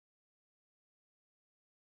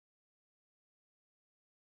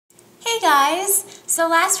guys! So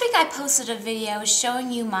last week I posted a video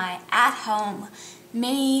showing you my at-home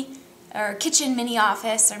mini or kitchen mini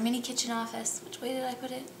office or mini kitchen office. Which way did I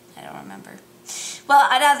put it? I don't remember. Well,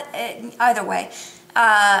 either way,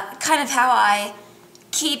 kind of how I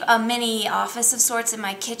keep a mini office of sorts in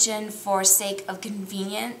my kitchen for sake of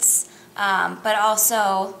convenience, but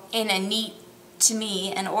also in a neat, to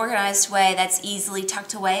me, an organized way that's easily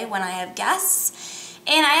tucked away when I have guests.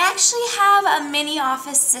 And I actually have a mini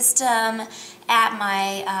office system at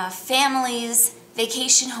my family's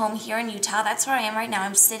vacation home here in Utah. That's where I am right now.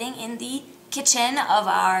 I'm sitting in the kitchen of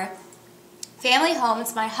our family home.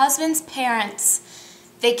 It's my husband's parents'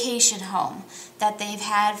 vacation home that they've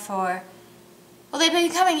had for, well, they've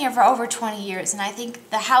been coming here for over 20 years, and I think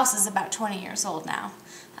the house is about 20 years old now.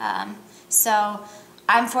 So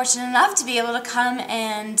I'm fortunate enough to be able to come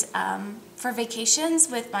and for vacations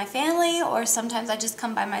with my family, or sometimes I just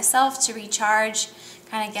come by myself to recharge,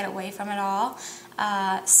 kind of get away from it all.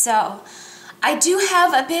 So I do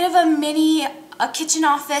have a bit of a kitchen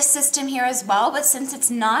office system here as well, but since it's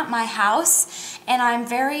not my house, and I'm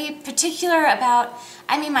very particular about,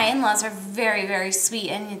 I mean, my in-laws are very, very sweet,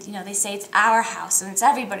 and you know, they say it's our house and it's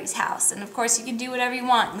everybody's house, and of course you can do whatever you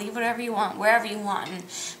want, leave whatever you want, wherever you want,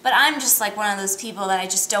 but I'm just like one of those people that I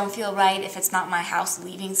just don't feel right if it's not my house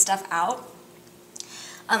leaving stuff out,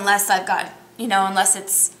 unless I've got, you know, unless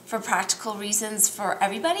it's for practical reasons for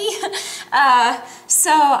everybody.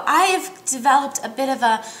 So I've developed a bit of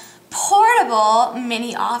a portable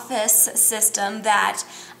mini office system that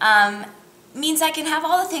means I can have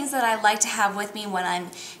all the things that I like to have with me when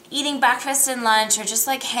I'm eating breakfast and lunch, or just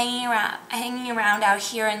like hanging around out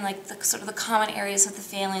here in like the sort of the common areas of the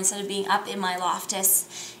family, instead of being up in my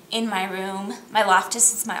loftus in my room. My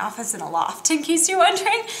loftus is my office in a loft, in case you're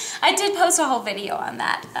wondering. I did post a whole video on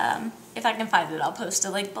that. If I can find it, I'll post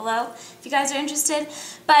a link below if you guys are interested.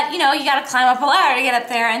 But you know, you gotta climb up a ladder to get up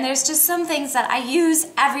there, and there's just some things that I use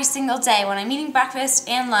every single day when I'm eating breakfast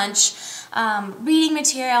and lunch. Reading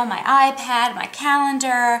material, my iPad, my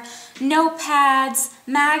calendar, notepads,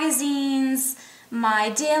 magazines, my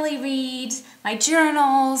daily read, my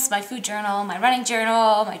journals, my food journal, my running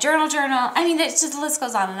journal, my journal. I mean, it's just, the list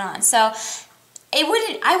goes on and on. So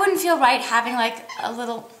I wouldn't feel right having like a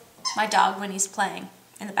little, my dog Winnie's playing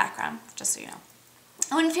in the background, just so you know.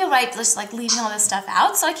 I wouldn't feel right just like leaving all this stuff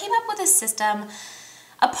out, so I came up with a system,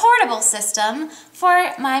 a portable system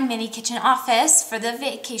for my mini kitchen office for the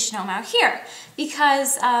vacation home out here,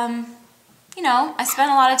 because you know, I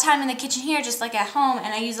spend a lot of time in the kitchen here just like at home,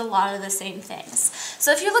 and I use a lot of the same things.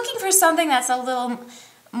 So if you're looking for something that's a little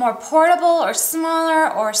more portable or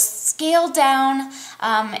smaller or scaled down,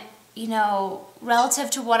 you know,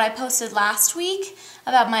 relative to what I posted last week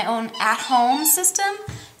about my own at-home system,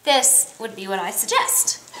 this would be what I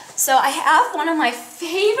suggest. So I have one of my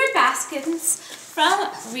favorite baskets from,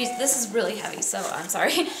 this is really heavy, so I'm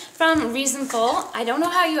sorry, from Riesenful. I don't know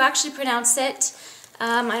how you actually pronounce it.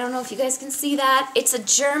 I don't know if you guys can see that. It's a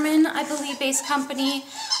German, I believe, based company.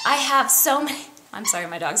 I have so many, I'm sorry,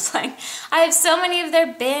 my dog's playing. I have so many of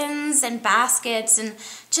their bins and baskets and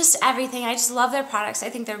just everything. I just love their products. I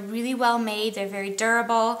think they're really well made. They're very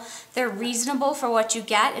durable. They're reasonable for what you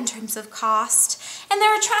get in terms of cost, and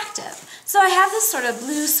they're attractive. So I have this sort of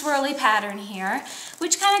blue swirly pattern here,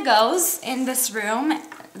 which kind of goes in this room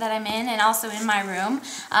that I'm in, and also in my room.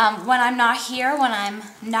 When I'm not here, when I'm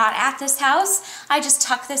not at this house, I just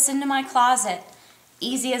tuck this into my closet.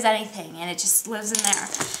 Easy as anything, and it just lives in there.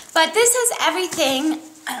 But this has everything,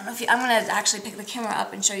 I don't know if you, I'm gonna actually pick the camera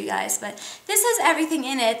up and show you guys, but this has everything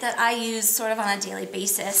in it that I use sort of on a daily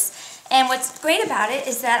basis. And what's great about it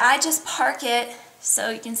is that I just park it, so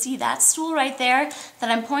you can see that stool right there that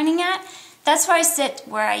I'm pointing at. That's where I sit,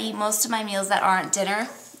 where I eat most of my meals that aren't dinner.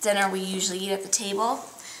 Dinner we usually eat at the table,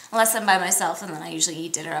 unless I'm by myself, and then I usually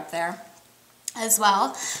eat dinner up there as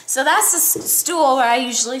well. So that's the stool where I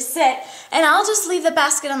usually sit, and I'll just leave the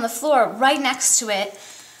basket on the floor right next to it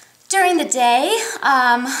during the day,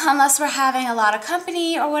 unless we're having a lot of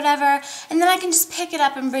company or whatever, and then I can just pick it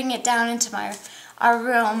up and bring it down into our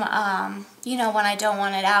room, you know, when I don't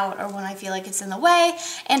want it out or when I feel like it's in the way,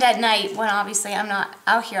 and at night when obviously I'm not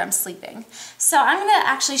out here, I'm sleeping. So I'm going to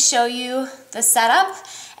actually show you the setup,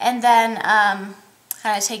 and then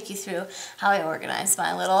kind of take you through how I organize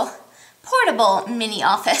my little portable mini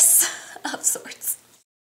office of sorts.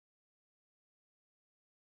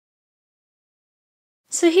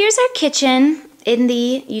 So here's our kitchen in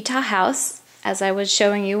the Utah house, as I was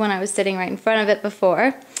showing you when I was sitting right in front of it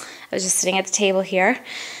before. I was just sitting at the table here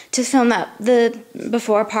to film the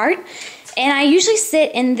before part. And I usually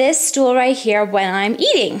sit in this stool right here when I'm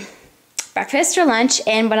eating. breakfast or lunch,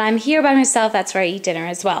 and when I'm here by myself, that's where I eat dinner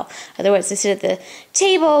as well. Otherwise, I sit at the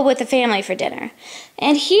table with the family for dinner.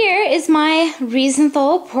 And here is my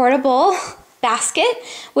Riesenthal portable basket,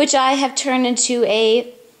 which I have turned into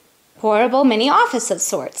a portable mini office of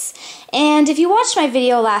sorts. And if you watched my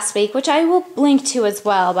video last week, which I will link to as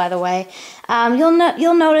well, by the way,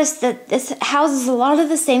 you'll notice that this houses a lot of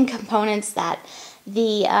the same components that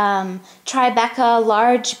the Tribeca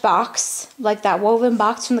large box, like that woven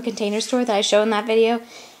box from the Container Store that I showed in that video,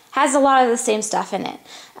 has a lot of the same stuff in it.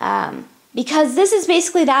 Because this is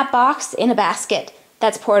basically that box in a basket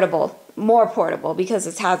that's portable. More portable because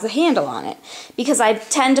it has a handle on it, because I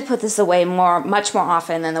tend to put this away much more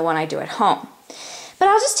often than the one I do at home. But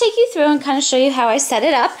I'll just take you through and kind of show you how I set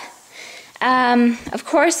it up. Of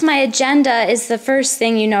course, my agenda is the first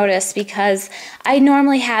thing you notice, because I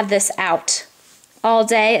normally have this out all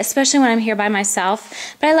day, especially when I'm here by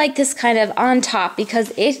myself. But I like this kind of on top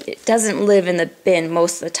because it doesn't live in the bin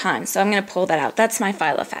most of the time. So I'm going to pull that out. That's my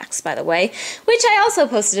Filofax, by the way, which I also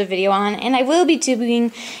posted a video on, and I will be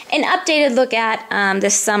doing an updated look at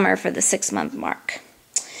this summer for the 6-month mark.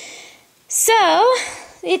 So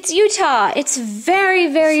it's Utah. It's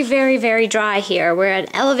very, very, very, very dry here. We're at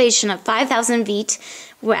an elevation of 5,000 feet.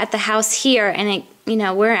 We're at the house here, and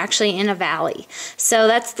we're actually in a valley. So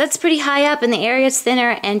that's pretty high up, and the air gets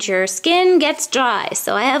thinner, and your skin gets dry.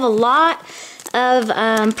 So I have a lot of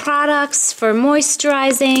products for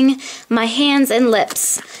moisturizing my hands and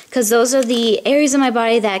lips, because those are the areas of my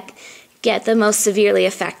body that get the most severely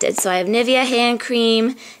affected. So I have Nivea hand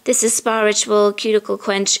cream. This is Spa Ritual Cuticle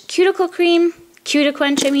Cream.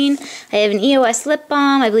 Cutiquench, I have an EOS lip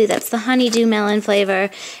balm. I believe that's the honeydew melon flavor,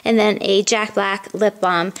 and then a Jack Black lip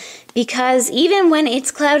balm, because even when it's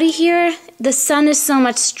cloudy here, the sun is so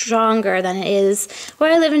much stronger than it is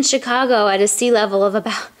where I live in Chicago at a sea level of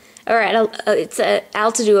about, or it's an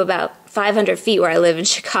altitude of about 500 feet where I live in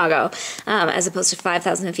Chicago, as opposed to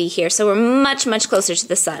 5,000 feet here. So we're much, much closer to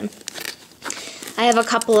the sun. I have a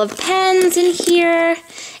couple of pens in here,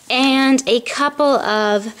 and a couple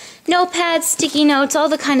of notepads, sticky notes, all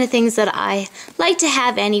the kind of things that I like to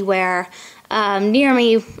have anywhere near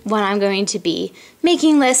me when I'm going to be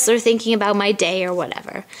making lists or thinking about my day or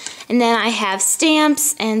whatever. And then I have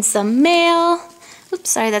stamps and some mail. Oops,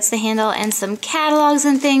 sorry, that's the handle. And some catalogs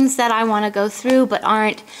and things that I want to go through but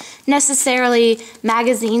aren't necessarily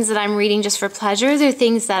magazines that I'm reading just for pleasure. They're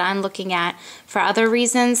things that I'm looking at for other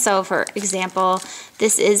reasons. So, for example,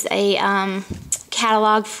 this is a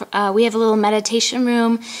catalog. We have a little meditation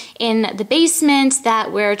room in the basement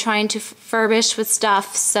that we're trying to furbish with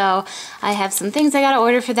stuff. So I have some things I got to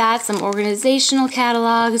order for that, some organizational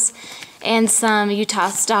catalogs, and some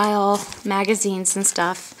Utah-style magazines and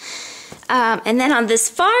stuff. And then on this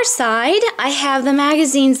far side, I have the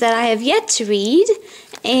magazines that I have yet to read,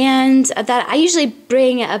 and that I usually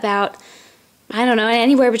bring about, I don't know,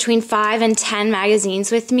 anywhere between 5 and 10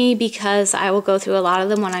 magazines with me, because I will go through a lot of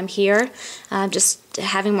them when I'm here, just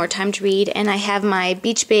having more time to read. And I have my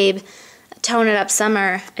Beach Babe Tone It Up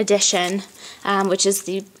Summer Edition, which is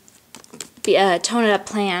the Tone It Up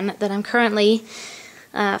plan that I'm currently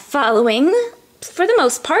following, for the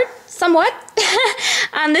most part, somewhat.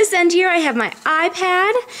 On this end here, I have my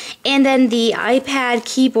iPad, and then the iPad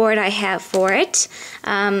keyboard I have for it.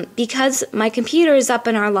 Because my computer is up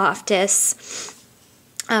in our loftus,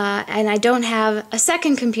 and I don't have a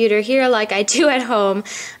second computer here like I do at home,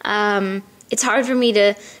 it's hard for me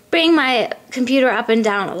to bring my computer up and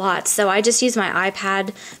down a lot. So I just use my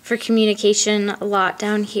iPad for communication a lot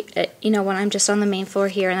down here, when I'm just on the main floor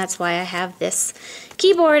here, and that's why I have this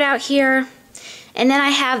keyboard out here. And then I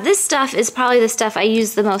have, this stuff is probably the stuff I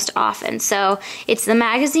use the most often. So it's the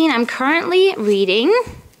magazine I'm currently reading,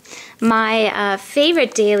 my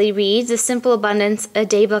favorite daily reads, The Simple Abundance, A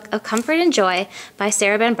Daybook of Comfort and Joy by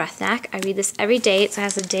Sarah Ben Brethnack. I read this every day. It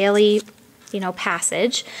has a daily,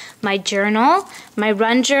 passage. My journal, my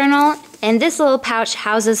run journal, and this little pouch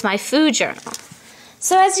houses my food journal.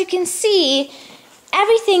 So as you can see,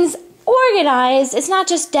 everything's organized. It's not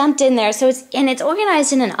just dumped in there. So it's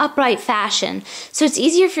organized in an upright fashion. So it's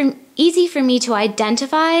easy for me to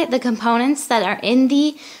identify the components that are in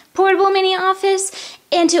the portable mini office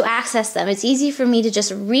and to access them. It's easy for me to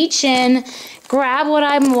just reach in, grab what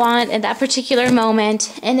I want at that particular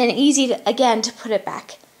moment, and then easy again to put it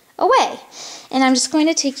back away. And I'm just going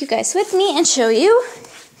to take you guys with me and show you.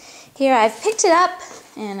 Here I've picked it up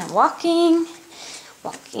and I'm walking.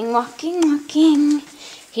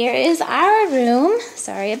 Here is our room.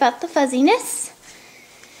 Sorry about the fuzziness.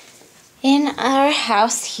 In our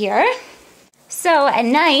house here. So at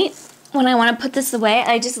night, when I want to put this away,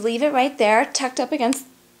 I just leave it right there, tucked up against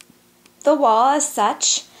the wall as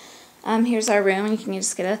such. Here's our room, and you can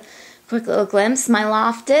just get a quick little glimpse. My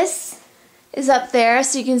loftus is up there,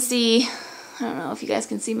 so you can see, I don't know if you guys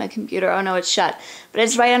can see my computer. Oh no, it's shut. But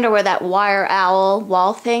it's right under where that wire owl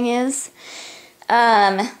wall thing is.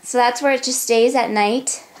 So that's where it just stays at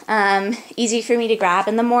night. Easy for me to grab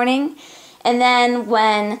in the morning. And then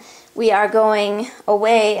when we are going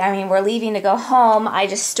away, we're leaving to go home, I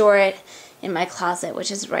just store it in my closet, which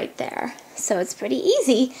is right there. So it's pretty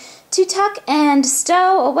easy to tuck and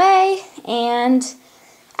stow away and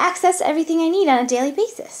access everything I need on a daily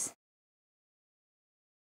basis.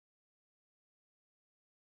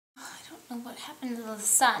 I don't know what happened to the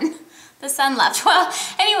sun. The sun left. Well,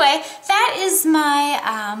 anyway, that is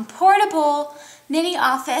my portable mini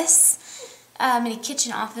office. Mini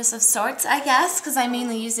kitchen office of sorts, I guess, because I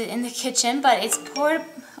mainly use it in the kitchen, but it's portable.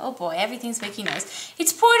 Oh boy, everything's making noise.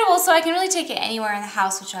 It's portable, so I can really take it anywhere in the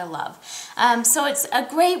house, which I love. So it's a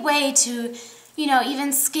great way to, you know,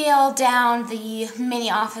 even scale down the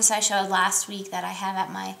mini office I showed last week that I have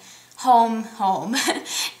at my home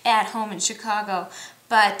at home in Chicago.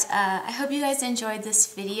 But I hope you guys enjoyed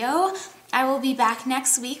this video. I will be back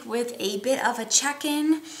next week with a bit of a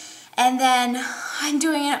check-in. And then I'm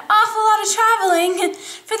doing an awful lot of traveling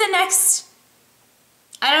for the next,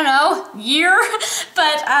 I don't know, year.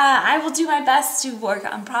 But I will do my best to work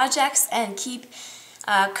on projects and keep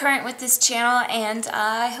current with this channel. And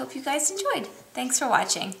I hope you guys enjoyed. Thanks for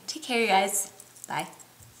watching. Take care, you guys. Bye.